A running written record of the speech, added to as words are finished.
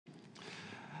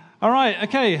All right,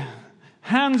 okay.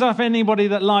 Hands up anybody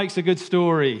that likes a good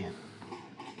story.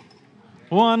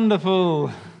 Wonderful.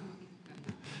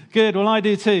 Good, well, I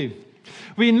do too.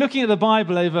 We've been looking at the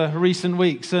Bible over recent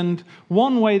weeks, and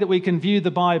one way that we can view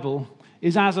the Bible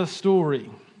is as a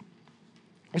story.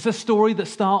 It's a story that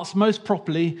starts most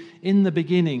properly in the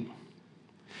beginning.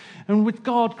 And with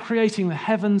God creating the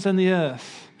heavens and the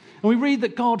earth. And we read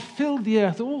that God filled the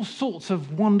earth with all sorts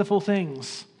of wonderful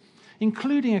things,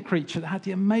 including a creature that had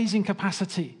the amazing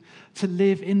capacity to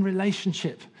live in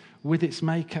relationship with its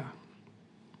maker.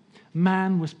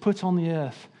 Man was put on the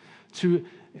earth to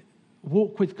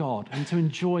walk with God and to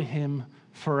enjoy him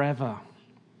forever.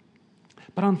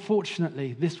 But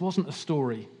unfortunately, this wasn't a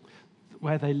story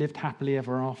where they lived happily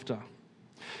ever after.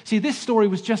 See, this story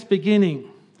was just beginning.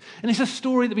 And it's a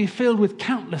story that will be filled with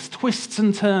countless twists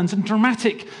and turns and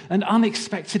dramatic and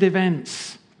unexpected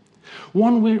events.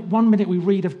 One minute we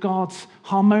read of God's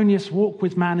harmonious walk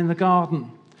with man in the garden.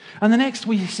 And the next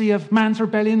we see of man's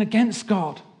rebellion against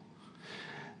God.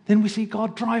 Then we see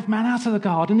God drive man out of the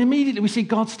garden. And immediately we see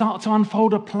God start to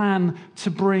unfold a plan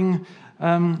to bring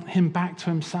him back to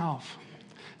himself.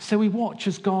 So we watch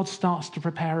as God starts to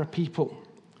prepare a people.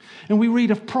 And we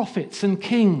read of prophets and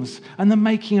kings and the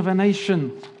making of a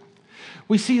nation.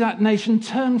 We see that nation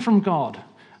turn from God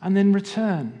and then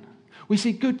return. We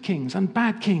see good kings and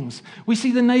bad kings. We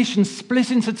see the nation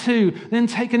split into two, then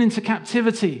taken into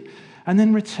captivity, and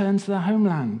then return to their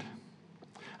homeland.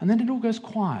 And then it all goes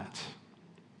quiet,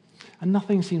 and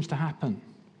nothing seems to happen.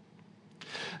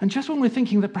 And just when we're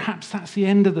thinking that perhaps that's the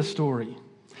end of the story,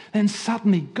 then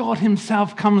suddenly God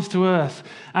himself comes to earth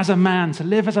as a man, to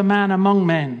live as a man among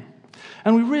men.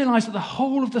 And we realize that the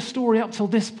whole of the story up till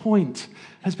this point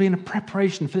has been a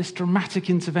preparation for this dramatic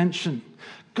intervention.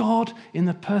 God, in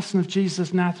the person of Jesus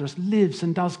of Nazareth, lives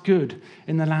and does good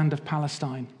in the land of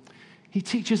Palestine. He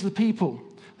teaches the people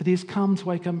that he has come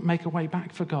to make a way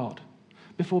back for God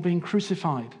before being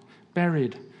crucified,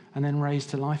 buried, and then raised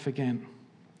to life again.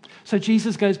 So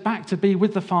Jesus goes back to be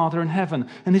with the Father in heaven,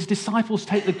 and his disciples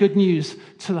take the good news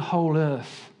to the whole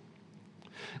earth.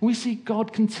 We see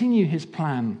God continue his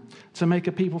plan to make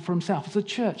a people for himself as the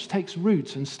church takes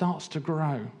root and starts to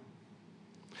grow.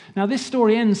 Now, this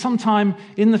story ends sometime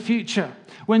in the future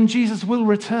when Jesus will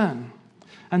return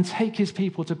and take his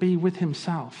people to be with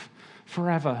himself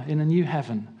forever in a new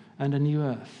heaven and a new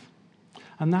earth.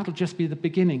 And that'll just be the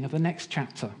beginning of the next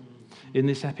chapter in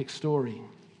this epic story.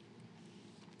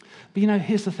 But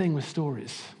here's the thing with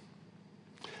stories.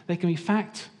 They can be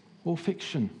fact or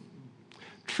fiction.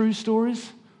 True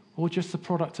stories or just the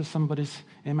product of somebody's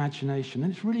imagination.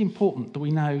 And it's really important that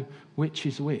we know which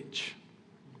is which.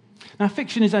 Now,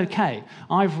 fiction is okay.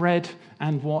 I've read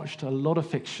and watched a lot of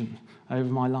fiction over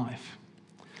my life.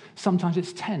 Sometimes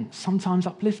it's tense, sometimes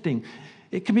uplifting.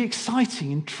 It can be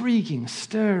exciting, intriguing,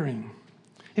 stirring.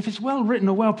 If it's well written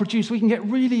or well produced, we can get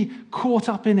really caught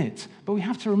up in it. But we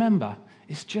have to remember,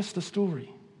 it's just a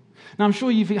story. Now, I'm sure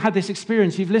you've had this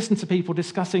experience. You've listened to people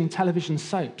discussing television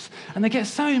soaps, and they get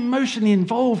so emotionally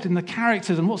involved in the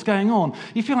characters and what's going on,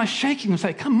 you feel like shaking them and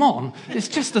say, come on, it's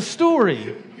just a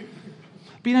story.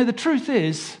 But the truth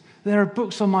is, there are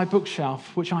books on my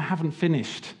bookshelf which I haven't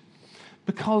finished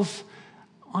because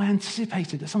I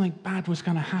anticipated that something bad was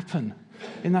going to happen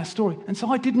in that story. And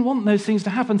so I didn't want those things to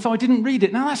happen, so I didn't read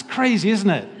it. Now, that's crazy, isn't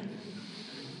it?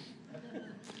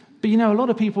 But a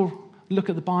lot of people look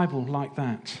at the Bible like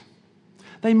that.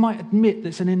 They might admit that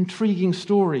it's an intriguing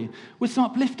story with some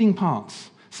uplifting parts,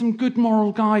 some good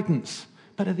moral guidance,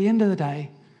 but at the end of the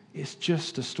day, it's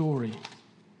just a story.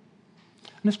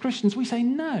 And as Christians, we say,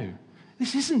 no,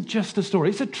 this isn't just a story.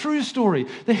 It's a true story.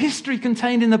 The history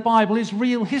contained in the Bible is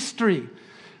real history.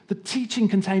 The teaching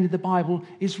contained in the Bible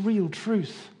is real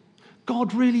truth.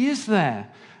 God really is there,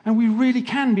 and we really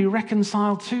can be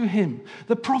reconciled to him.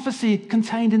 The prophecy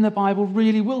contained in the Bible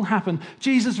really will happen.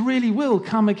 Jesus really will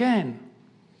come again.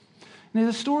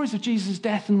 The stories of Jesus'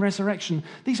 death and resurrection,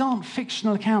 these aren't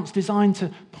fictional accounts designed to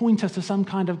point us to some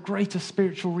kind of greater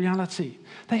spiritual reality.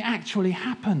 They actually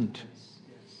happened.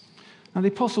 Now, the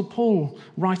Apostle Paul,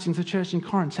 writing to the church in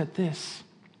Corinth, said this: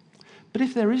 "But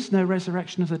if there is no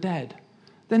resurrection of the dead,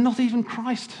 then not even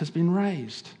Christ has been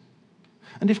raised.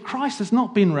 And if Christ has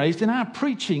not been raised, then our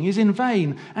preaching is in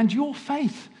vain, and your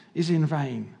faith is in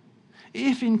vain.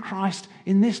 If in Christ,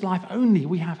 in this life only,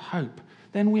 we have hope,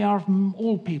 then we are of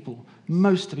all people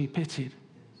most to be pitied."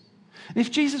 And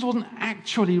if Jesus wasn't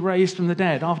actually raised from the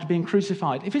dead after being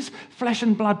crucified, if his flesh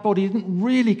and blood body didn't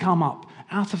really come up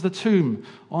out of the tomb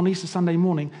on Easter Sunday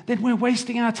morning, then we're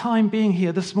wasting our time being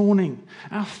here this morning.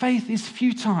 Our faith is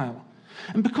futile.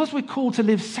 And because we're called to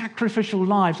live sacrificial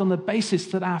lives on the basis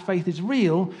that our faith is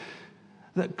real,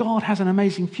 that God has an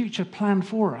amazing future planned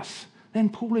for us, then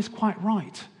Paul is quite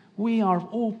right. We are, of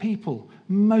all people,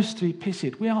 most to be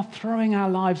pitied. We are throwing our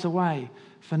lives away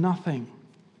for nothing.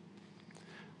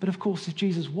 But of course, if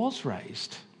Jesus was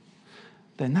raised,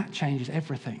 then that changes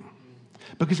everything,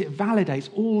 because it validates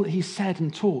all that he said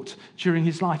and taught during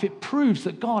his life. It proves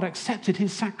that God accepted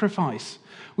his sacrifice.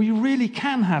 We really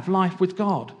can have life with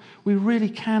God. We really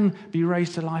can be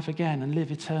raised to life again and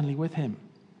live eternally with him.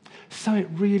 So it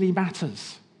really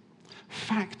matters.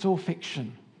 Fact or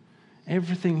fiction,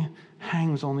 everything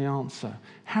hangs on the answer.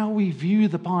 How we view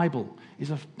the Bible is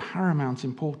of paramount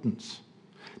importance.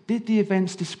 Did the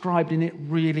events described in it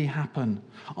really happen?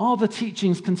 Are the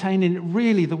teachings contained in it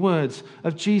really the words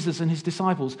of Jesus and his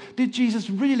disciples? Did Jesus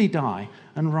really die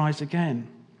and rise again?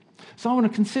 So I want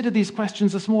to consider these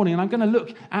questions this morning, and I'm going to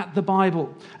look at the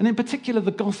Bible, and in particular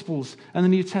the Gospels and the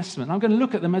New Testament. I'm going to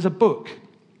look at them as a book.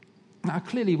 Now,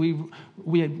 clearly,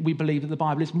 we believe that the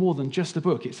Bible is more than just a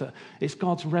book. It's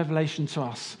God's revelation to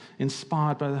us,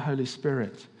 inspired by the Holy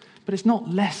Spirit. But it's not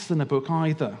less than a book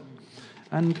either.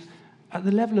 And at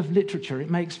the level of literature,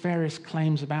 it makes various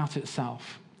claims about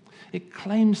itself. It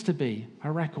claims to be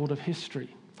a record of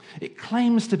history. It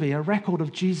claims to be a record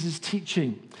of Jesus'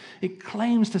 teaching. It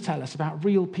claims to tell us about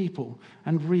real people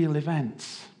and real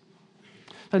events.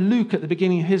 So Luke, at the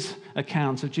beginning of his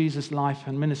account of Jesus' life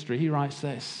and ministry, he writes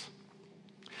this: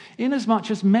 "Inasmuch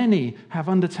as many have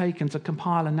undertaken to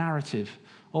compile a narrative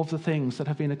of the things that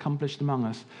have been accomplished among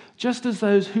us, just as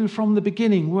those who from the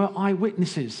beginning were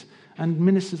eyewitnesses and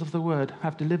ministers of the word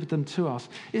have delivered them to us,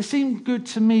 it seemed good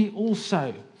to me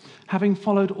also, having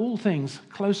followed all things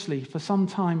closely for some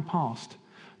time past,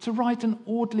 to write an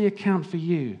orderly account for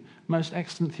you, most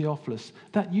excellent Theophilus,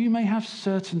 that you may have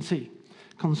certainty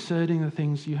concerning the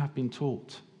things you have been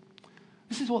taught."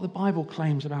 This is what the Bible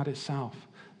claims about itself.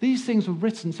 These things were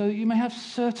written so that you may have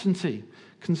certainty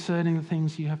concerning the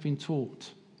things you have been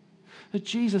taught. That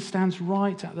Jesus stands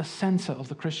right at the center of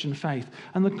the Christian faith,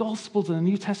 and the Gospels and the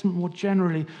New Testament more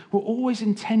generally were always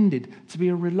intended to be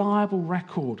a reliable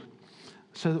record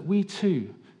so that we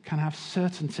too can have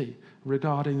certainty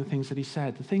regarding the things that he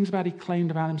said, the things about he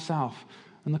claimed about himself,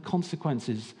 and the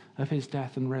consequences of his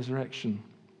death and resurrection.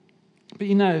 But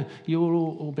you'll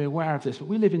all be aware of this, but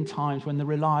we live in times when the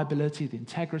reliability, the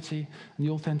integrity, and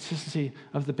the authenticity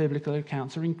of the biblical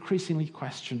accounts are increasingly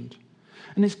questioned.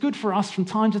 And it's good for us from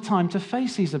time to time to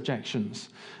face these objections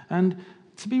and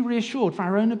to be reassured for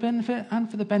our own benefit and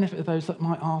for the benefit of those that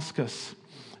might ask us,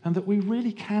 and that we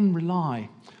really can rely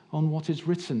on what is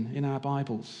written in our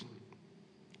Bibles.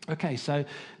 Okay, so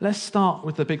let's start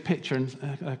with the big picture.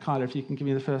 And Kyla, if you can give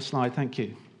me the first slide, thank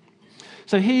you.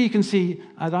 So here you can see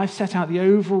that I've set out the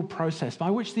overall process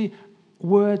by which the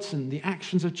words and the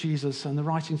actions of Jesus and the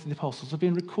writings of the apostles have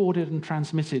been recorded and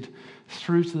transmitted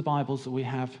through to the Bibles that we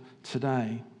have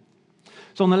today.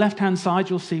 So on the left-hand side,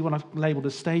 you'll see what I've labelled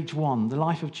as stage 1, the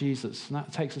life of Jesus. And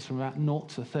that takes us from about 0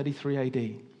 to 33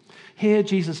 AD. Here,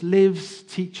 Jesus lives,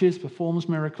 teaches, performs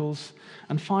miracles,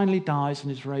 and finally dies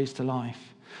and is raised to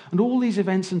life. And all these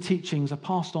events and teachings are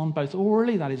passed on both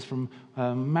orally, that is from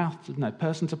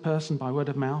person to person by word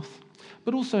of mouth,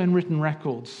 but also in written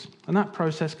records. And that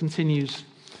process continues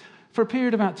for a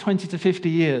period of about 20 to 50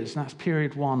 years. And that's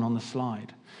period 1 on the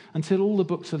slide, until all the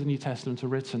books of the New Testament are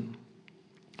written.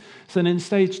 So then in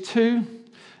stage 2,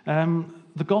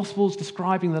 the Gospels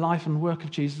describing the life and work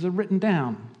of Jesus are written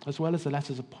down, as well as the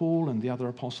letters of Paul and the other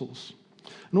apostles.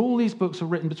 And all these books are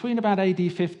written between about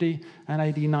AD 50 and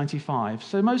AD 95.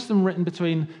 So most of them written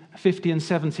between 50 and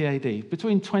 70 AD,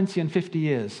 between 20 and 50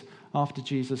 years after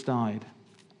Jesus died.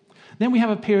 Then we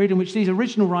have a period in which these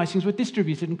original writings were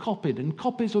distributed and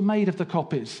copies were made of the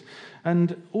copies.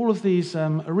 And all of these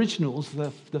originals,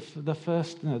 the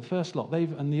first lot,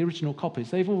 and the original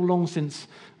copies, they've all long since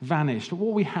vanished. But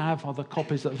what we have are the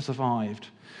copies that have survived.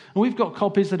 And we've got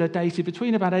copies that are dated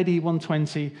between about AD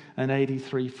 120 and AD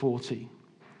 340.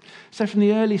 So from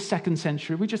the early 2nd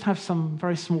century, we just have some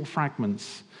very small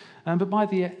fragments. But by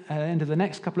the end of the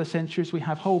next couple of centuries, we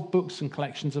have whole books and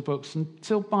collections of books,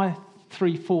 until by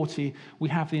 340, we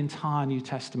have the entire New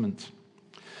Testament.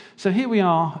 So here we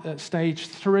are at stage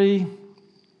 3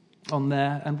 on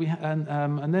there,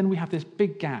 and then we have this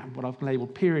big gap, what I've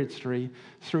labelled period 3,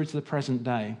 through to the present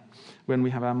day, when we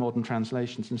have our modern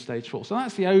translations in stage 4. So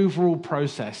that's the overall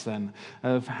process then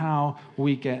of how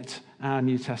we get our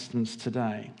New Testaments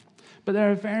today. But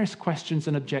there are various questions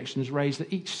and objections raised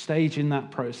at each stage in that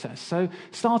process. So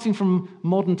starting from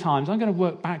modern times, I'm going to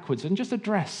work backwards and just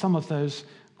address some of those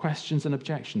questions and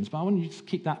objections. But I want you to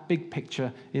keep that big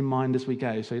picture in mind as we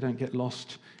go, so you don't get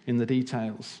lost in the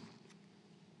details.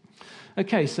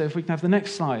 Okay, so if we can have the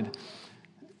next slide.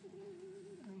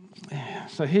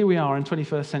 So here we are in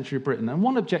 21st century Britain, and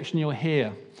one objection you'll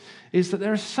hear is that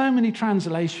there are so many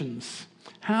translations.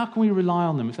 How can we rely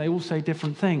on them if they all say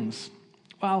different things?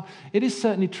 Well, it is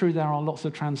certainly true there are lots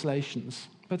of translations,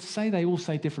 but to say they all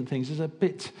say different things is a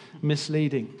bit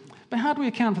misleading. But how do we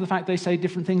account for the fact they say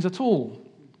different things at all?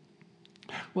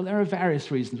 Well, there are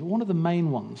various reasons, but one of the main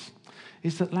ones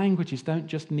is that languages don't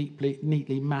just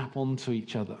neatly map onto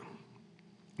each other.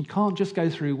 You can't just go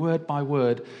through word by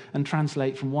word and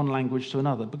translate from one language to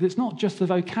another, because it's not just the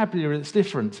vocabulary that's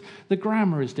different. The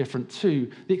grammar is different too.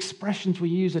 The expressions we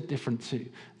use are different too.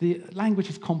 The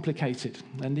language is complicated,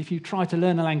 and if you try to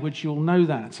learn a language, you'll know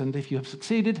that. And if you have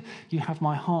succeeded, you have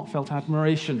my heartfelt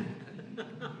admiration.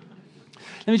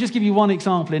 Let me just give you one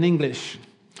example in English.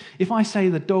 If I say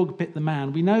the dog bit the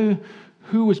man, we know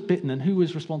who was bitten and who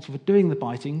was responsible for doing the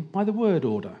biting by the word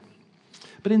order.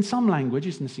 But in some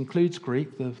languages, and this includes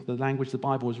Greek, the language the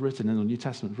Bible was written in, or New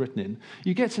Testament was written in,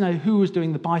 you get to know who was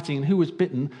doing the biting and who was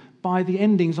bitten by the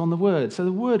endings on the word. So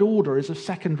the word order is of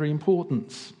secondary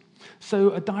importance.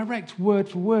 So a direct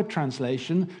word-for-word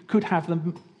translation could have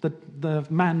the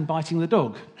man biting the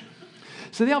dog.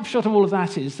 So the upshot of all of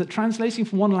that is that translating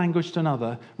from one language to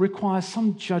another requires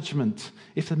some judgment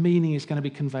if the meaning is going to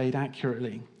be conveyed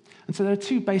accurately. And so there are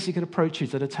two basic approaches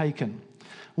that are taken.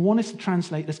 One is to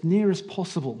translate as near as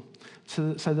possible,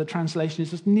 so the translation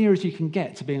is as near as you can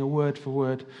get to being a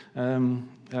word-for-word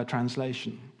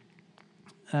translation.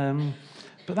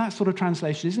 But that sort of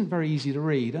translation isn't very easy to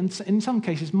read, and in some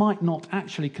cases might not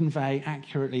actually convey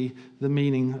accurately the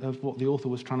meaning of what the author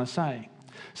was trying to say.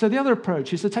 So the other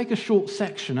approach is to take a short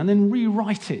section and then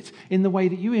rewrite it in the way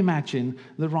that you imagine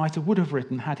the writer would have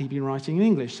written had he been writing in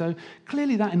English. So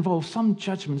clearly that involves some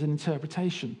judgment and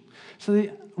interpretation. So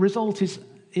the result is,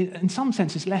 in some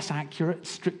sense, less accurate,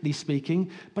 strictly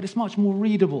speaking, but it's much more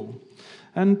readable.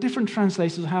 And different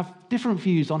translators have different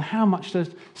views on how much to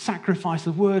sacrifice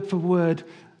the word-for-word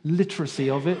literacy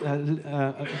of it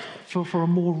for a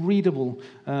more readable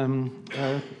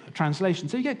translation.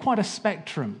 So you get quite a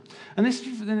spectrum. And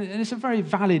it's a very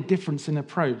valid difference in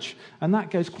approach, and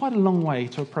that goes quite a long way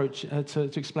to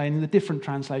explaining the different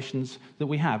translations that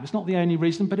we have. It's not the only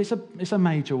reason, but it's a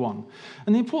major one.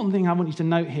 And the important thing I want you to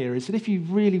note here is that if you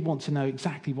really want to know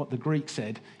exactly what the Greek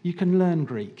said, you can learn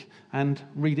Greek and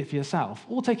read it for yourself,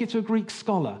 or take it to a Greek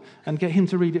scholar and get him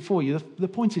to read it for you. The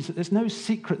point is that there's no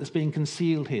secret that's being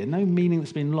concealed here, no meaning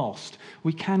that's been lost.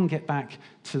 We can get back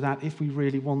to that if we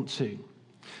really want to.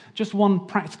 Just one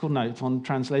practical note on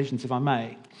translations, if I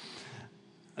may.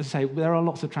 As I say, there are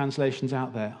lots of translations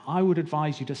out there. I would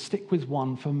advise you to stick with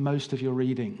one for most of your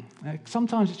reading.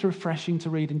 Sometimes it's refreshing to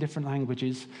read in different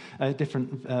languages,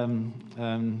 different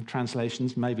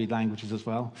translations, maybe languages as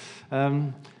well.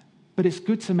 But it's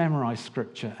good to memorize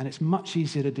Scripture, and it's much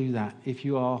easier to do that if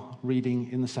you are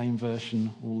reading in the same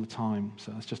version all the time.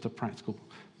 So that's just a practical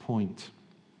point.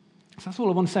 So that's all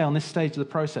I want to say on this stage of the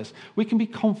process. We can be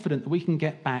confident that we can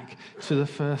get back to the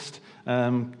first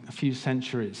few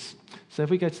centuries. So if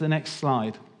we go to the next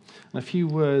slide, and a few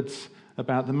words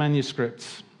about the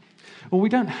manuscripts. Well, we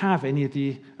don't have any of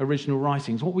the original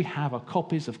writings. What we have are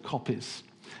copies of copies.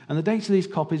 And the dates of these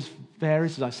copies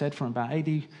varies, as I said, from about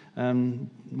AD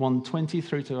 120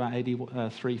 through to about AD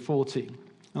 340.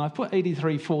 And I've put AD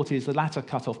 340 as the latter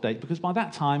cut-off date because by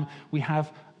that time we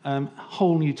have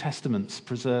whole New Testaments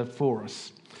preserved for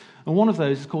us. And one of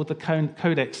those is called the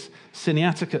Codex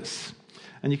Sinaiticus.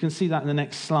 And you can see that in the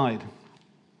next slide.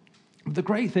 The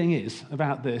great thing is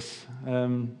about this,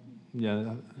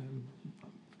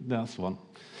 that's one.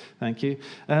 Thank you.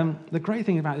 The great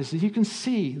thing about this is you can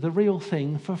see the real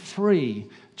thing for free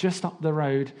just up the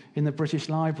road in the British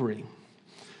Library.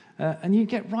 And you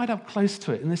get right up close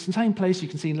to it. In this same place, you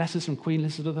can see letters from Queen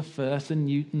Elizabeth I and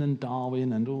Newton and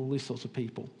Darwin and all these sorts of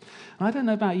people. And I don't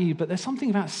know about you, but there's something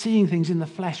about seeing things in the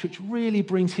flesh which really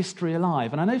brings history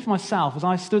alive. And I know for myself, as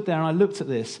I stood there and I looked at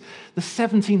this, the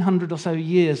 1,700 or so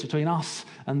years between us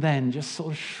and then just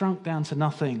sort of shrunk down to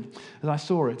nothing as I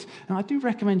saw it. And I do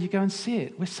recommend you go and see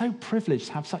it. We're so privileged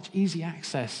to have such easy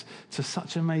access to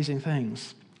such amazing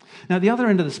things. Now, at the other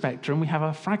end of the spectrum, we have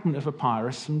a fragment of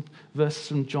papyrus and verses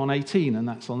from John 18, and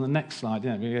that's on the next slide.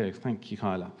 There we go. Thank you,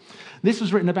 Kyla. This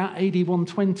was written about AD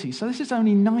 120, so this is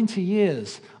only 90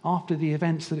 years after the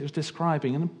events that it was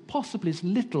describing, and possibly as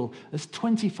little as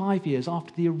 25 years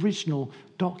after the original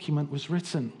document was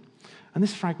written. And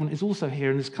this fragment is also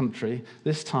here in this country,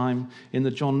 this time in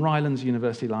the John Rylands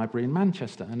University Library in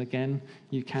Manchester, and again,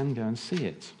 you can go and see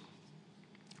it.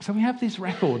 So we have these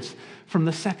records from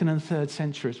the 2nd and 3rd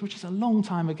centuries, which is a long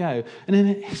time ago, and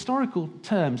in historical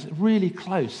terms, really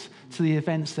close to the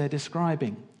events they're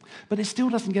describing. But it still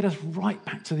doesn't get us right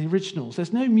back to the originals.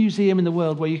 There's no museum in the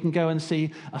world where you can go and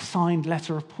see a signed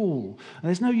letter of Paul. And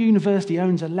there's no university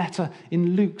owns a letter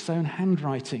in Luke's own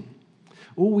handwriting.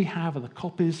 All we have are the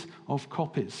copies of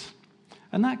copies.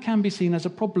 And that can be seen as a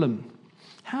problem.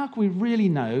 How can we really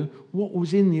know what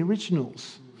was in the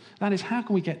originals? That is, how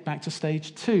can we get back to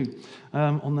stage 2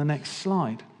 on the next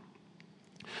slide?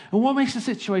 And what makes the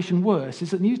situation worse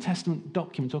is that New Testament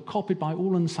documents are copied by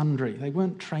all and sundry. They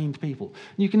weren't trained people.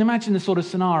 And you can imagine this sort of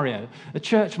scenario. A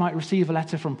church might receive a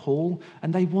letter from Paul,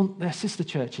 and they want their sister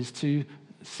churches to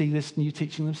see this new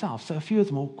teaching themselves. So a few of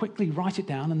them will quickly write it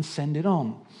down and send it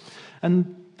on.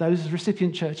 And those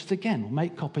recipient churches, again, will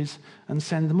make copies and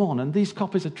send them on. And these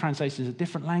copies are translated into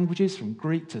different languages, from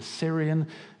Greek to Syrian,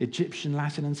 Egyptian,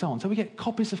 Latin, and so on. So we get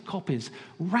copies of copies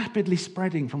rapidly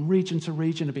spreading from region to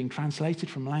region and being translated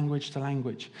from language to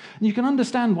language. And you can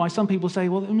understand why some people say,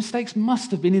 well, the mistakes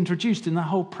must have been introduced in the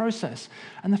whole process.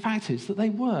 And the fact is that they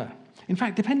were. In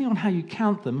fact, depending on how you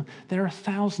count them, there are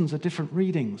thousands of different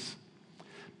readings.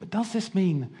 But does this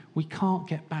mean we can't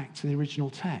get back to the original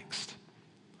text?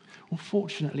 Well,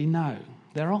 fortunately, no.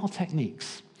 There are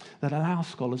techniques that allow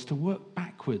scholars to work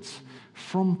backwards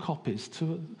from copies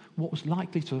to what was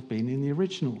likely to have been in the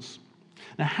originals.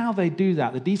 Now, how they do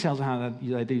that, the details of how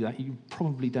they do that, you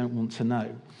probably don't want to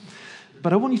know.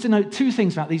 But I want you to note 2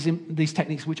 things about these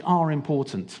techniques which are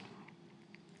important.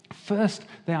 First,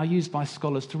 they are used by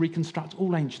scholars to reconstruct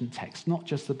all ancient texts, not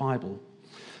just the Bible.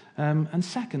 And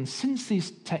second, since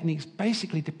these techniques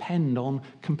basically depend on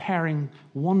comparing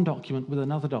one document with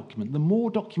another document, the more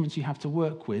documents you have to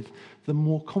work with, the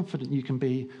more confident you can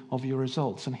be of your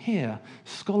results. And here,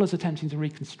 scholars attempting to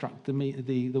reconstruct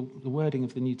the wording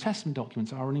of the New Testament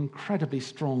documents are in an incredibly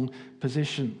strong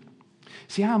position.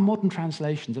 See, our modern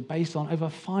translations are based on over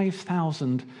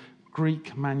 5,000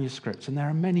 Greek manuscripts, and there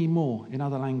are many more in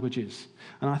other languages.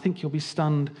 And I think you'll be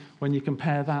stunned when you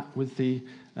compare that with the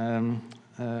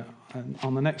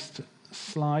on the next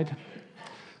slide,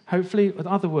 hopefully with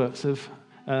other works of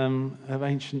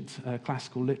ancient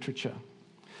classical literature.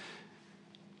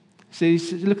 So you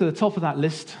look at the top of that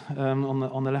list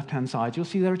on the left-hand side, you'll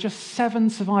see there are just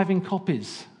 7 surviving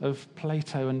copies of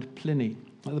Plato and Pliny.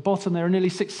 At the bottom, there are nearly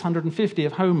 650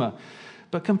 of Homer.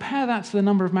 But compare that to the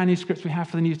number of manuscripts we have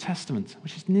for the New Testament,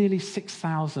 which is nearly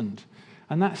 6,000.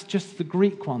 And that's just the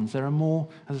Greek ones. There are more,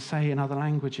 as I say, in other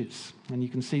languages. And you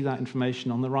can see that information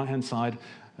on the right-hand side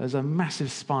as a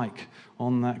massive spike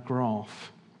on that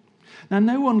graph. Now,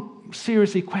 no one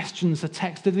seriously questions the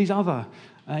text of these other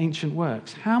ancient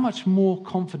works. How much more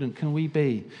confident can we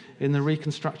be in the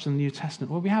reconstruction of the New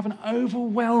Testament? Well, we have an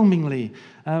overwhelmingly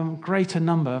greater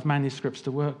number of manuscripts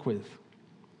to work with.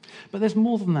 But there's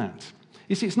more than that.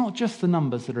 You see, it's not just the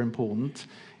numbers that are important.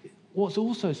 What's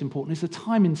also as important is the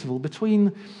time interval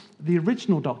between the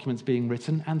original documents being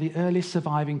written and the earliest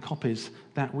surviving copies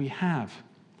that we have.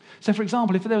 So, for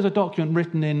example, if there was a document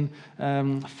written in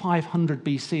 500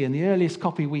 BC and the earliest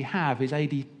copy we have is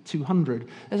AD 200,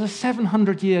 there's a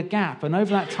 700-year gap, and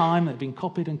over that time they've been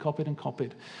copied and copied and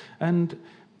copied. And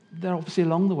there, obviously,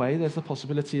 along the way, there's the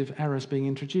possibility of errors being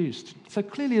introduced. So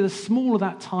clearly, the smaller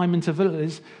that time interval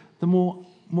is, the more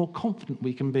confident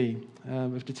we can be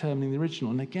of determining the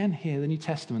original. And again, here, the New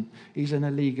Testament is in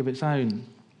a league of its own.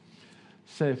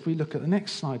 So if we look at the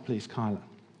next slide, please, Kyla.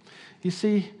 You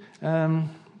see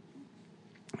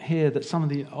here that some of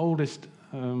the oldest,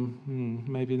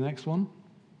 maybe the next one.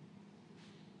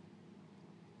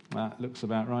 That looks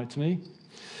about right to me.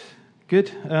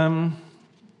 Good.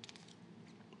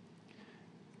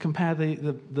 Compare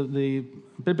the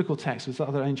biblical text with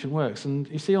other ancient works, and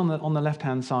you see on the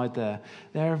left-hand side there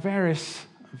are various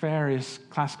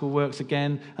classical works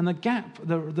again, and the gap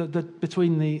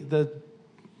between the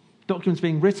documents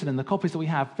being written and the copies that we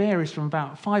have varies from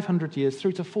about 500 years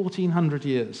through to 1,400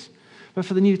 years. But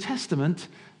for the New Testament,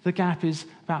 the gap is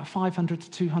about 500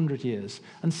 to 200 years,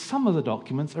 and some of the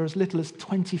documents are as little as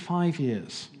 25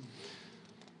 years.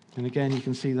 And again, you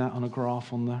can see that on a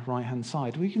graph on the right-hand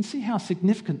side. We can see how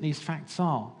significant these facts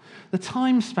are. The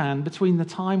time span between the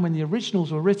time when the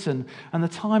originals were written and the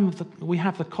time we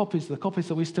have the copies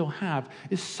that we still have,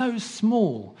 is so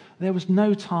small, there was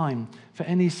no time for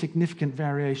any significant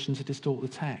variation to distort the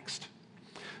text.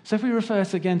 So if we refer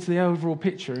again to the overall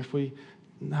picture, if we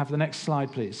have the next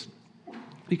slide, please,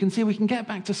 you can see we can get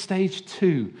back to stage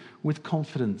 2 with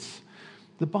confidence.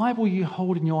 the Bible you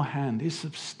hold in your hand is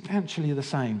substantially the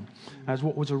same as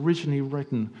what was originally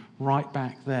written right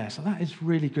back there. So that is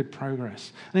really good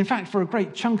progress. And in fact, for a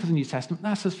great chunk of the New Testament,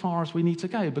 that's as far as we need to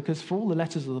go, because for all the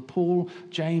letters of the Paul,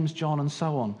 James, John, and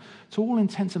so on, to all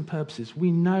intents and purposes,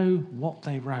 we know what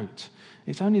they wrote.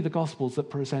 It's only the Gospels that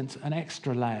present an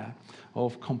extra layer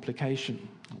of complication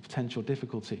or potential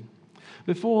difficulty.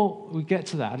 Before we get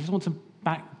to that, I just want to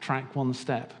backtrack one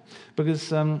step,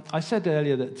 because I said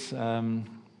earlier that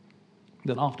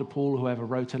after Paul, whoever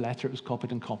wrote a letter, it was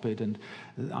copied and copied, and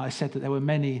I said that there were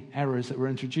many errors that were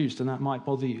introduced, and that might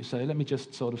bother you. So let me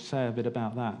just sort of say a bit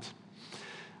about that.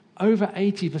 Over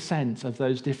 80% of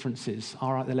those differences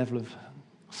are at the level of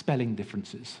spelling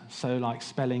differences. So like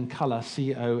spelling colour,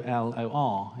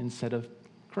 C-O-L-O-R, instead of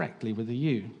correctly with a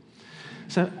U.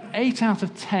 So 8 out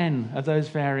of 10 of those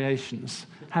variations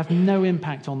have no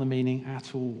impact on the meaning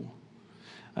at all.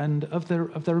 And of the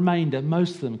remainder,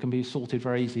 most of them can be sorted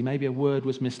very easily. Maybe a word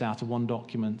was missed out of one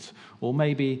document, or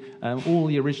maybe all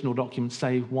the original documents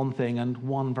say one thing and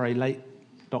one very late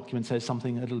document says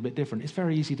something a little bit different. It's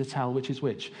very easy to tell which is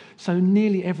which. So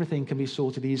nearly everything can be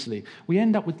sorted easily. We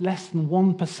end up with less than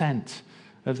 1%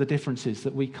 of the differences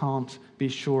that we can't be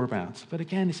sure about. But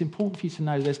again, it's important for you to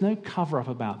know there's no cover-up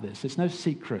about this. There's no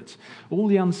secret. All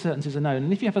the uncertainties are known.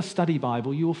 And if you have a study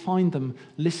Bible, you will find them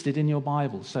listed in your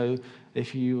Bible. So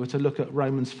if you were to look at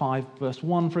Romans 5, verse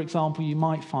 1, for example, you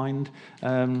might find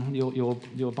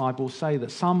your Bible say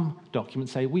that some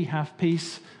documents say, we have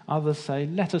peace. Others say,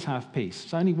 let us have peace.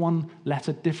 It's only one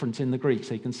letter difference in the Greek,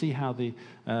 so you can see how the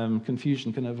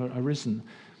confusion can have arisen.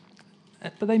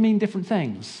 But they mean different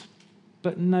things.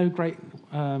 But no great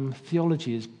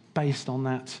theology is based on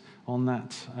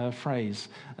that phrase.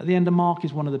 At the end of Mark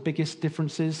is one of the biggest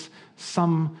differences.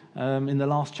 Some in the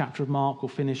last chapter of Mark will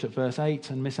finish at verse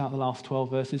 8 and miss out the last 12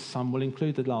 verses. Some will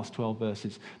include the last 12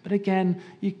 verses. But again,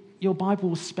 your Bible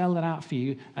will spell that out for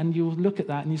you, and you'll look at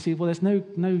that and you see, well, there's no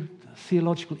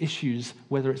theological issues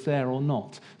whether it's there or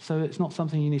not. So it's not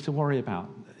something you need to worry about.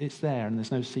 It's there, and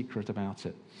there's no secret about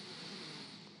it.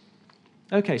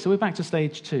 Okay, so we're back to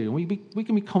stage 2. We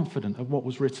can be confident of what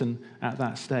was written at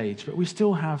that stage, but we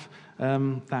still have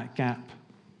that gap.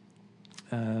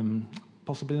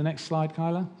 Possibly the next slide,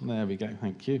 Kyla? There we go,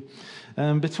 thank you.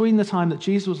 Between the time that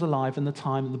Jesus was alive and the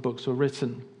time that the books were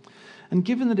written. And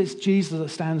given that it's Jesus that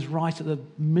stands right at the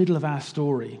middle of our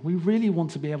story, we really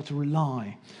want to be able to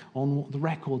rely on the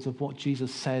records of what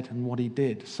Jesus said and what he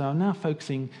did. So I'm now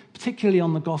focusing particularly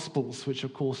on the Gospels, which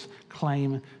of course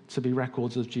claim to be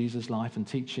records of Jesus' life and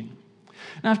teaching.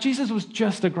 Now, if Jesus was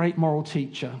just a great moral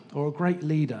teacher or a great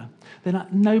leader, then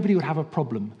nobody would have a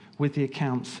problem with the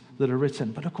accounts that are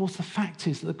written. But of course, the fact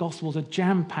is that the Gospels are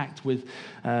jam-packed with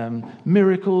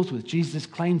miracles, with Jesus'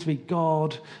 claim to be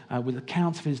God, with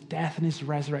accounts of his death and his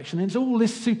resurrection. And it's all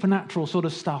this supernatural sort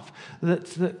of stuff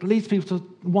that leads people to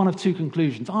one of two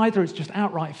conclusions. Either it's just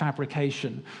outright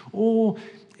fabrication, or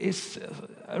it's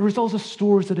a result of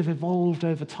stories that have evolved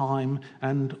over time,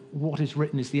 and what is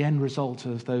written is the end result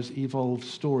of those evolved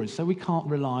stories. So we can't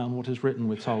rely on what is written,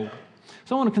 we're told.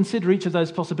 So I want to consider each of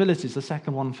those possibilities, the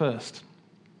second one first.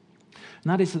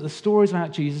 And that is that the stories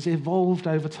about Jesus evolved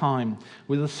over time,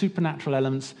 with the supernatural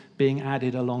elements being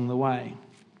added along the way.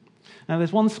 Now,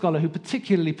 there's one scholar who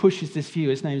particularly pushes this view.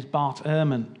 His name is Bart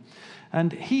Ehrman.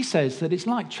 And he says that it's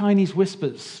like Chinese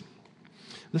whispers.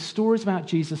 The stories about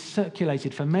Jesus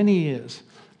circulated for many years,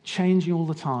 changing all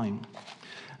the time.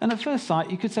 And at first sight,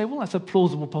 you could say, well, that's a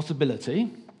plausible possibility.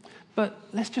 But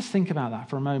let's just think about that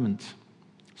for a moment.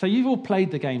 So you've all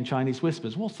played the game Chinese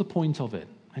Whispers. What's the point of it?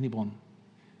 Anyone?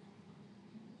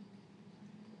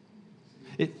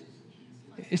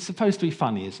 It's supposed to be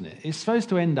funny, isn't it? It's supposed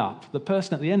to end up, the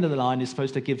person at the end of the line is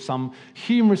supposed to give some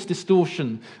humorous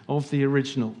distortion of the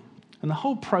original. And the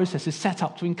whole process is set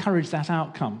up to encourage that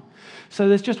outcome. So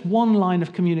there's just one line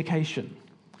of communication,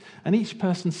 and each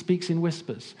person speaks in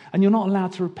whispers, and you're not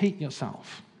allowed to repeat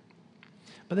yourself.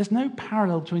 But there's no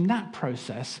parallel between that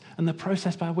process and the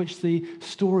process by which the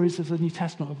stories of the New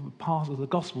Testament, of the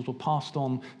Gospels, were passed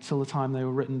on till the time they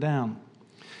were written down.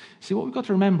 See, what we've got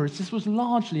to remember is this was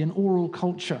largely an oral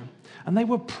culture, and they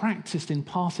were practiced in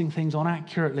passing things on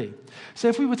accurately. So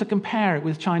if we were to compare it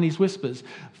with Chinese whispers,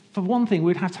 for one thing,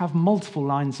 we'd have to have multiple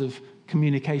lines of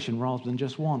communication rather than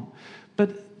just one.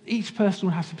 But each person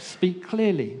would have to speak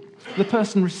clearly. The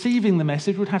person receiving the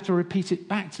message would have to repeat it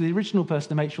back to the original person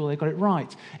to make sure they got it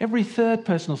right. Every third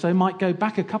person or so might go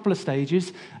back a couple of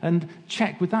stages and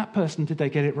check with that person, did they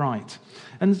get it right?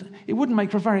 And it wouldn't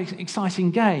make for a very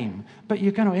exciting game, but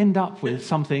you're going to end up with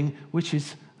something which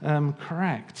is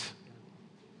correct.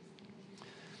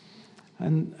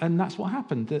 And that's what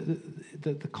happened.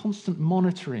 The constant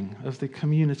monitoring of the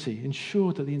community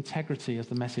ensured that the integrity of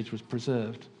the message was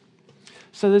preserved.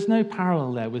 So there's no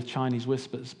parallel there with Chinese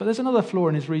whispers. But there's another flaw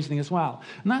in his reasoning as well.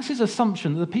 And that's his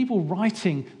assumption that the people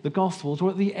writing the Gospels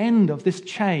were at the end of this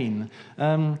chain.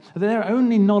 Their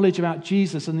only knowledge about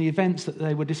Jesus and the events that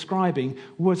they were describing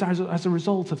was as a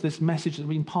result of this message that had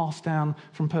been passed down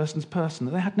from person to person.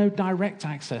 That they had no direct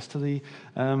access to the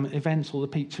events or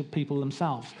the people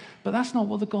themselves. But that's not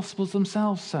what the Gospels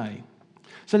themselves say.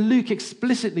 So Luke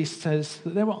explicitly says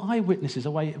that there were eyewitnesses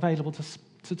available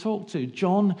to talk to.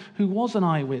 John, who was an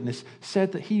eyewitness,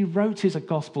 said that he wrote his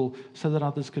gospel so that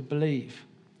others could believe.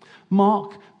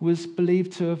 Mark was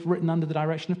believed to have written under the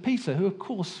direction of Peter, who, of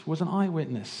course, was an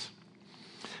eyewitness.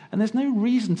 And there's no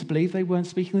reason to believe they weren't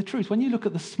speaking the truth. When you look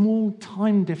at the small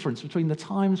time difference between the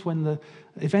times when the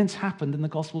events happened and the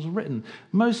Gospels were written,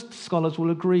 most scholars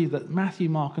will agree that Matthew,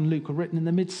 Mark, and Luke were written in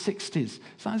the mid-60s.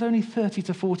 So that's only 30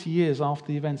 to 40 years after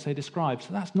the events they described.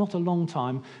 So that's not a long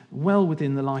time, well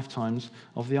within the lifetimes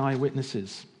of the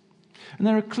eyewitnesses. And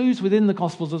there are clues within the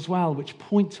Gospels as well which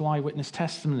point to eyewitness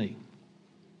testimony.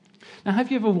 Now,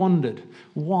 have you ever wondered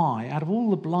why, out of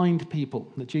all the blind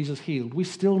people that Jesus healed, we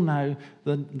still know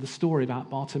the story about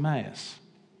Bartimaeus?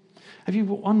 Have you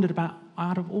wondered about,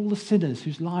 out of all the sinners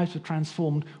whose lives were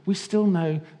transformed, we still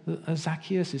know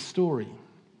Zacchaeus' story?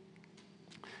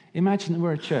 Imagine that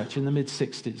we're a church in the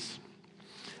mid-60s,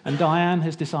 and Diane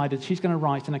has decided she's going to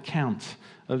write an account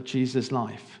of Jesus'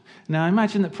 life. Now,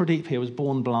 imagine that Pradeep here was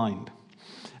born blind,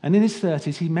 and in his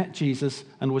 30s he met Jesus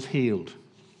and was healed.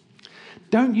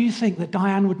 Don't you think that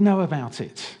Diane would know about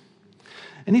it?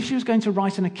 And if she was going to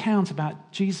write an account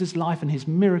about Jesus' life and his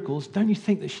miracles, don't you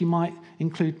think that she might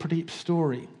include Pradeep's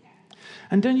story?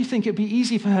 And don't you think it would be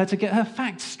easy for her to get her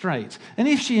facts straight? And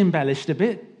if she embellished a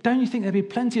bit, don't you think there'd be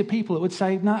plenty of people that would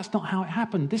say, no, that's not how it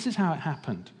happened. This is how it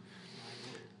happened.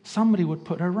 Somebody would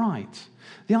put her right.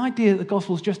 The idea that the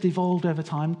Gospels just evolved over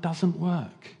time doesn't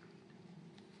work.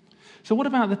 So what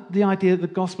about the idea that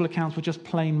the Gospel accounts were just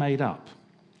plain made up?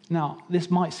 Now, this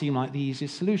might seem like the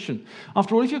easiest solution.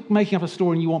 After all, if you're making up a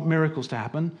story and you want miracles to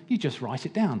happen, you just write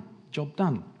it down. Job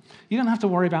done. You don't have to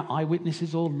worry about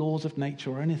eyewitnesses or laws of nature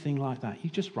or anything like that. You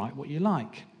just write what you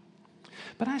like.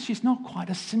 But actually, it's not quite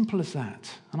as simple as that,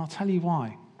 and I'll tell you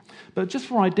why. But just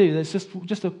before I do, there's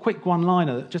just a quick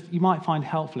one-liner that you might find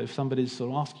helpful if somebody's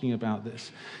sort of asking about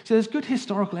this. So there's good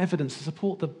historical evidence to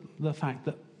support the fact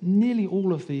that nearly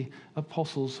all of the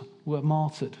apostles were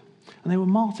martyred. And they were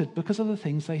martyred because of the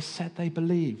things they said they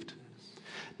believed.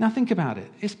 Now think about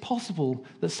it. It's possible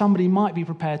that somebody might be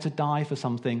prepared to die for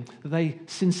something that they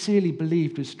sincerely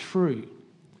believed was true.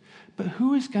 But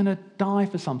who is going to die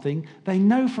for something they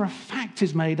know for a fact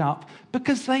is made up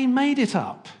because they made it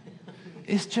up?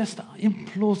 It's just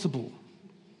implausible.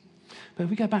 But if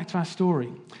we go back to our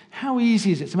story, how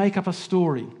easy is it to make up a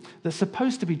story that's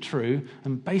supposed to be true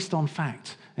and based on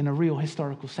fact in a real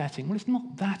historical setting? Well, it's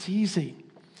not that easy.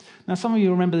 Now, some of you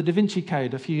remember the Da Vinci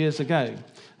Code a few years ago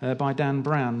by Dan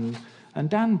Brown. And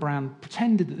Dan Brown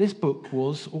pretended that this book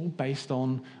was all based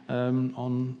on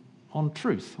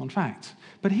truth, on fact.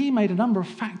 But he made a number of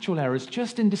factual errors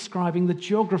just in describing the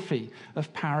geography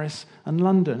of Paris and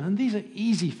London. And these are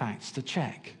easy facts to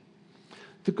check.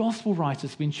 The gospel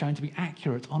writers have been shown to be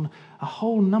accurate on a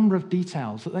whole number of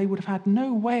details that they would have had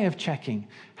no way of checking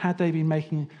had they been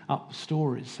making up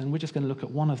stories. And we're just going to look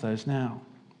at one of those now.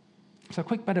 So a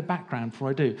quick bit of background before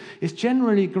I do. It's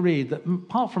generally agreed that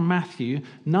apart from Matthew,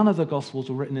 none of the Gospels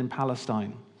were written in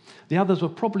Palestine. The others were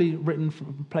probably written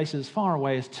from places as far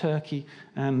away as Turkey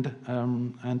and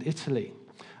Italy.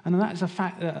 And that is a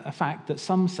fact that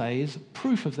some say is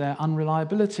proof of their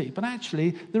unreliability. But actually,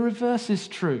 the reverse is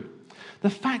true. The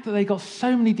fact that they got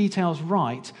so many details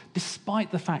right,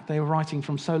 despite the fact they were writing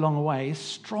from so long away, is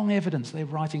strong evidence they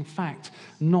were writing fact,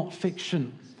 not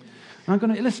fiction. And I'm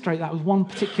going to illustrate that with one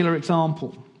particular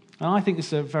example. And I think this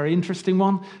is a very interesting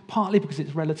one, partly because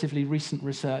it's relatively recent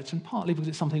research and partly because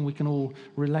it's something we can all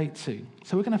relate to.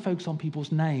 So we're going to focus on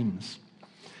people's names,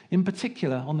 in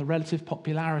particular on the relative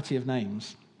popularity of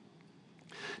names.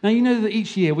 Now, you know that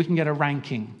each year we can get a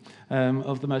ranking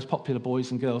of the most popular boys'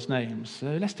 and girls' names.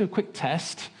 So let's do a quick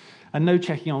test, and no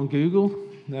checking on Google.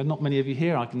 There are not many of you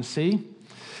here, I can see.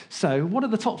 So, what are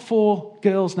the top 4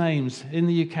 girls' names in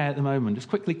the UK at the moment? Just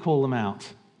quickly call them out.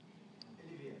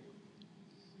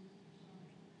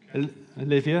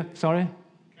 Olivia, sorry?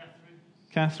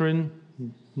 Catherine,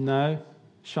 no.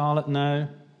 Charlotte, no.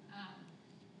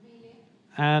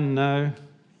 Anne, no.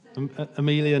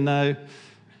 Amelia, no.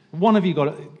 One of you got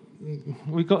it.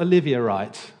 We've got Olivia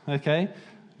right, okay?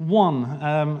 one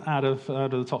out of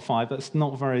the top 5. That's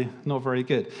not very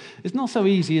good. It's not so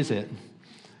easy, is it?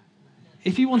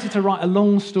 If you wanted to write a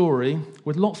long story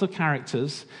with lots of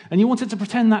characters, and you wanted to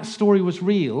pretend that story was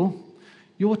real,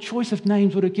 your choice of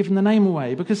names would have given the name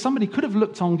away, because somebody could have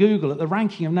looked on Google at the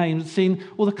ranking of names and seen,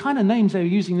 well, the kind of names they were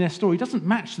using in their story doesn't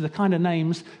match to the kind of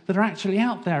names that are actually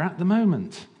out there at the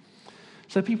moment.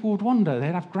 So people would wonder,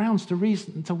 they'd have grounds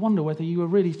to wonder whether you were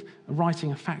really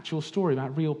writing a factual story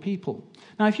about real people.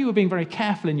 Now, if you were being very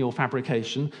careful in your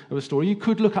fabrication of a story, you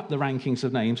could look up the rankings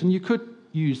of names, and you could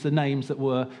use the names that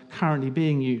were currently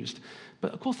being used.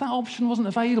 But, of course, that option wasn't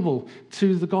available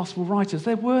to the gospel writers.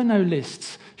 There were no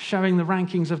lists showing the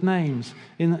rankings of names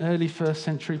in the early first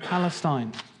century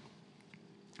Palestine.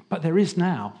 But there is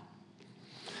now.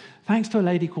 Thanks to a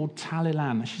lady called Tal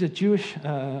Ilan. She's a Jewish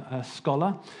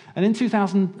scholar. And in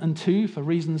 2002, for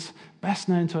reasons best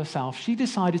known to herself, she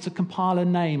decided to compile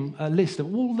a list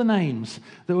of all the names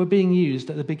that were being used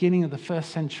at the beginning of the first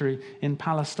century in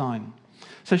Palestine.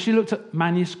 So she looked at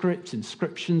manuscripts,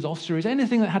 inscriptions, ossuaries,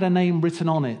 anything that had a name written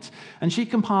on it. And she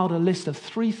compiled a list of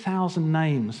 3,000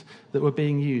 names that were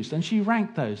being used. And she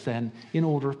ranked those then in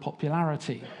order of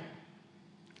popularity.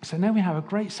 So now we have a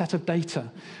great set of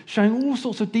data showing all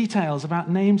sorts of details about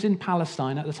names in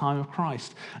Palestine at the time of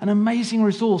Christ. An amazing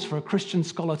resource for a Christian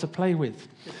scholar to play with.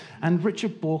 And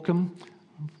Richard Borkham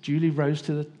duly rose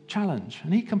to the challenge,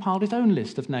 and he compiled his own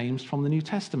list of names from the New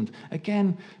Testament,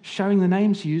 again showing the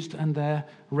names used and their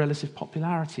relative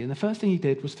popularity. And the first thing he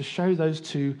did was to show those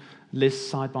two lists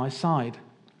side by side.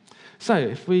 So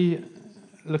if we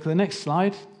look at the next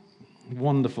slide,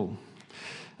 wonderful.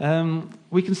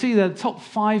 We can see the top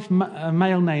 5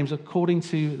 male names according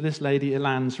to this lady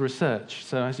Ilan's research.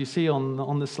 So as you see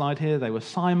on the slide here, they were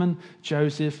Simon,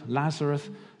 Joseph, Lazarus,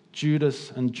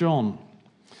 Judas, and John.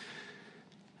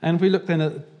 And if we look then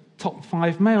at the top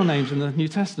 5 male names in the New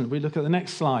Testament, we look at the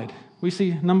next slide. We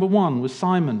see number 1 was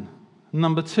Simon.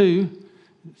 Number 2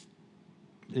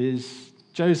 is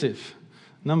Joseph.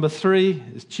 Number 3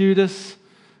 is Judas.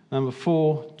 Number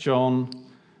 4, John.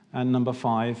 And number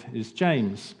 5 is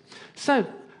James. So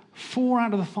 4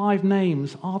 out of the 5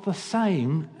 names are the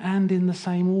same and in the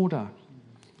same order.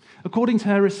 According to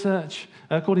her research,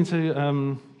 according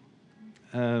to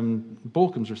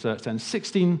Borkham's research then,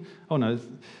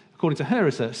 according to her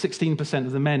research, 16%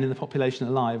 of the men in the population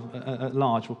at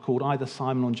large were called either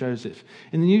Simon or Joseph.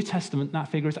 In the New Testament, that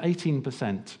figure is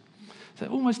 18%. So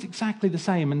almost exactly the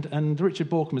same, and Richard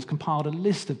Borkham has compiled a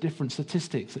list of different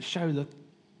statistics that show the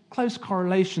close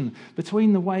correlation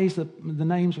between the ways that the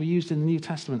names were used in the New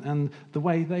Testament and the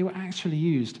way they were actually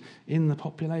used in the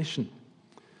population.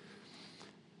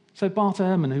 So Bart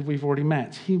Ehrman, who we've already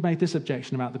met, he made this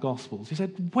objection about the Gospels. He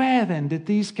said, where then did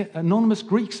these anonymous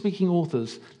Greek-speaking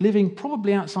authors, living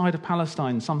probably outside of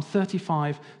Palestine some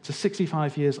 35 to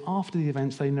 65 years after the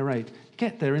events they narrate,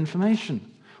 get their information?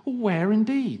 Well, where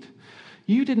indeed?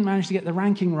 You didn't manage to get the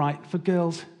ranking right for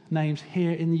girls' names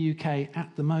here in the UK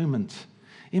at the moment.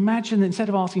 Imagine that instead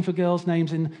of asking for girls'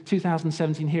 names in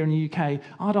 2017 here in the UK,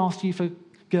 I'd asked you for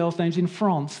girls' names in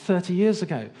France 30 years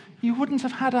ago. You wouldn't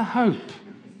have had a hope.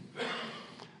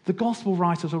 The gospel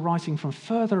writers were writing from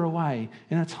further away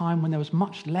in a time when there was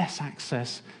much less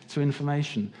access to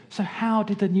information. So how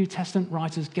did the New Testament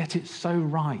writers get it so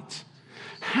right?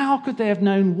 How could they have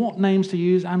known what names to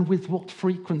use and with what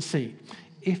frequency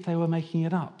if they were making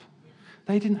it up?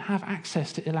 They didn't have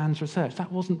access to Ilan's research.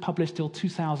 That wasn't published till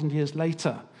 2,000 years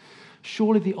later.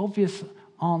 Surely the obvious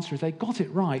answer is they got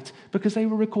it right because they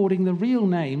were recording the real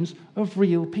names of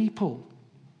real people.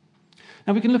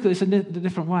 Now we can look at this in a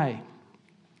different way.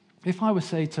 If I were,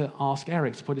 say, to ask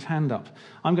Eric to put his hand up,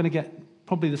 I'm going to get,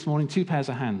 probably this morning, 2 pairs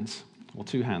of hands, or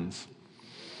 2 hands.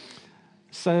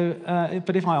 So,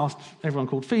 but if I asked everyone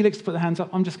called Felix to put their hands up,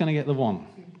 I'm just going to get the 1.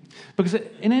 Because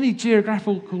in any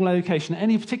geographical location, at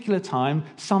any particular time,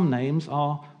 some names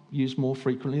are used more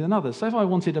frequently than others. So if I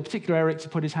wanted a particular Eric to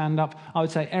put his hand up, I would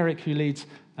say Eric, who leads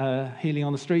Healing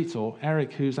on the Streets, or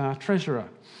Eric, who's our treasurer.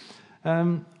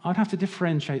 I'd have to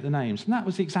differentiate the names. And that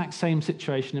was the exact same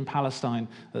situation in Palestine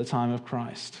at the time of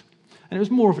Christ. And it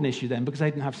was more of an issue then because they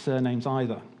didn't have surnames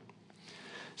either.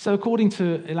 So according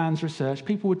to Ilan's research,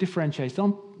 people were differentiated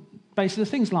on basis of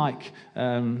things like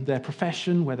their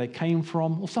profession, where they came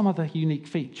from, or some other unique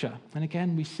feature. And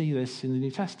again, we see this in the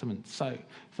New Testament. So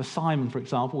for Simon, for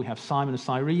example, we have Simon of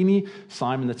Cyrene,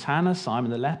 Simon the tanner, Simon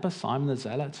the leper, Simon the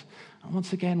zealot. And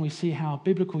once again, we see how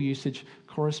biblical usage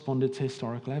corresponded to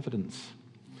historical evidence.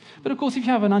 But of course, if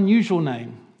you have an unusual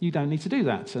name, you don't need to do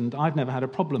that. And I've never had a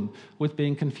problem with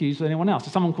being confused with anyone else.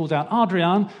 If someone calls out,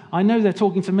 Adriaan, I know they're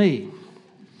talking to me.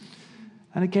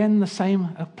 And again, the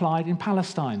same applied in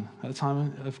Palestine at the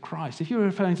time of Christ. If you were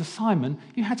referring to Simon,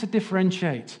 you had to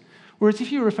differentiate. Whereas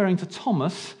if you were referring to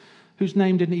Thomas, whose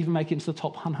name didn't even make it into the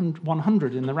top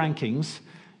 100 in the rankings,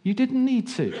 you didn't need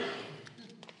to.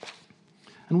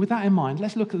 And with that in mind,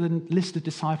 let's look at the list of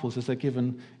disciples as they're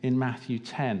given in Matthew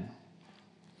 10.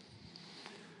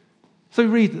 So we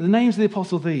read that the names of the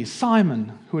apostles are these.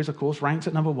 Simon, who is, of course, ranked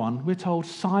at number 1. We're told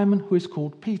Simon, who is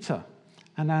called Peter,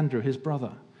 and Andrew, his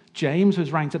brother. James, who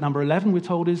is ranked at number 11, we're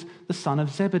told is the son of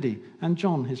Zebedee, and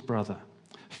John, his brother.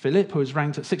 Philip, who is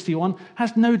ranked at 61,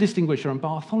 has no distinguisher, and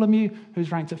Bartholomew, who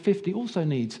is ranked at 50, also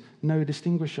needs no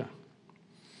distinguisher.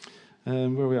 Where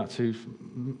are we up to?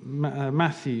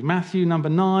 Matthew, number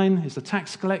 9, is the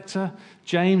tax collector.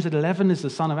 James at 11 is the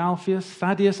son of Alphaeus.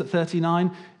 Thaddeus at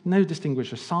 39, no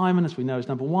distinguisher. Simon, as we know, is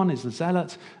number 1, is the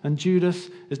zealot. And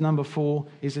Judas is number 4,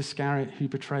 is Iscariot, who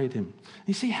betrayed him.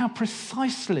 You see how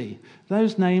precisely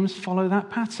those names follow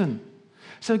that pattern.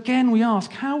 So again, we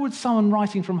ask, how would someone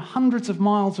writing from hundreds of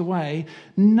miles away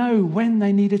know when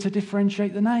they needed to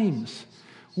differentiate the names?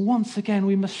 Once again,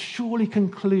 we must surely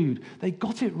conclude they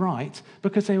got it right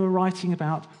because they were writing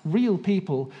about real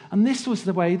people, and this was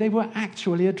the way they were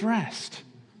actually addressed.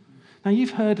 Now,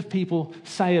 you've heard of people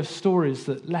say of stories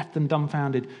that left them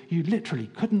dumbfounded, you literally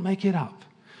couldn't make it up.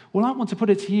 Well, I want to put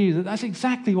it to you that that's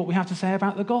exactly what we have to say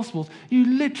about the Gospels. You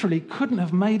literally couldn't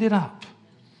have made it up.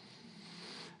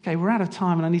 Okay, we're out of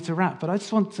time and I need to wrap, but I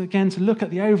just want to, again, to look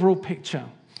at the overall picture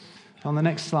on the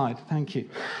next slide. Thank you.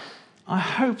 I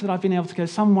hope that I've been able to go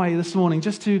some way this morning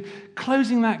just to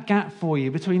closing that gap for you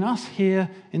between us here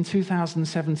in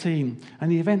 2017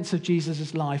 and the events of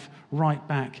Jesus' life right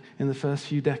back in the first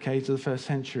few decades of the first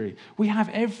century. We have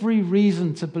every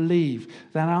reason to believe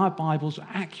that our Bibles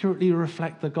accurately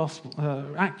reflect the gospel,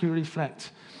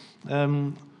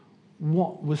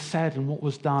 what was said and what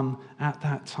was done at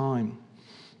that time.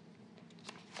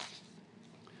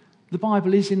 The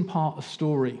Bible is in part a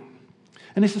story,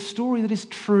 and it's a story that is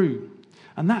true.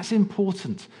 And that's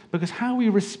important because how we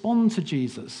respond to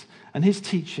Jesus and his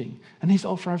teaching and his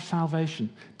offer of salvation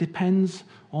depends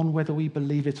on whether we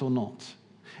believe it or not.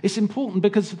 It's important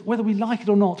because whether we like it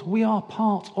or not, we are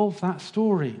part of that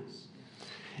story.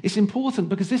 It's important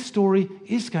because this story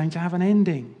is going to have an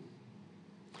ending.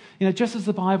 You know, just as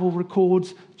the Bible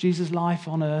records Jesus' life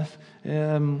on earth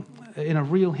in a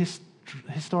real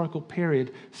historical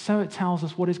period, so it tells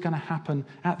us what is going to happen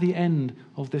at the end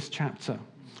of this chapter.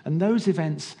 And those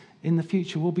events in the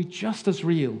future will be just as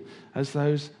real as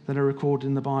those that are recorded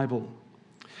in the Bible.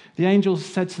 The angels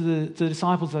said to the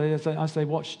disciples as they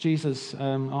watched Jesus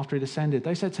after he ascended,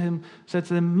 they said to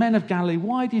them, "Men of Galilee,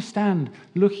 why do you stand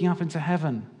looking up into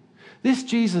heaven? This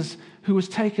Jesus who was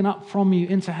taken up from you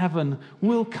into heaven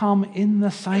will come in the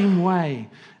same way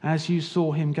as you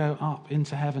saw him go up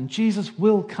into heaven." Jesus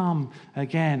will come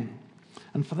again.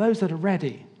 And for those that are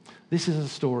ready, this is a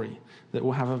story that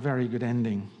will have a very good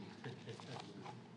ending.